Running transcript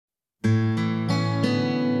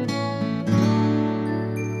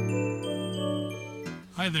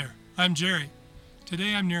Hi there, I'm Jerry.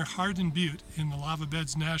 Today I'm near Hardin Butte in the Lava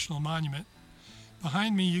Beds National Monument.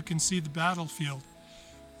 Behind me you can see the battlefield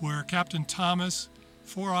where Captain Thomas,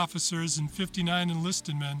 4 officers, and 59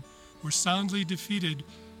 enlisted men were soundly defeated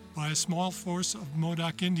by a small force of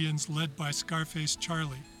Modoc Indians led by Scarface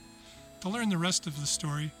Charlie. To learn the rest of the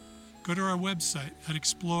story, go to our website at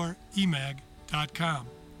exploreemag.com.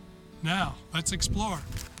 Now, let's explore.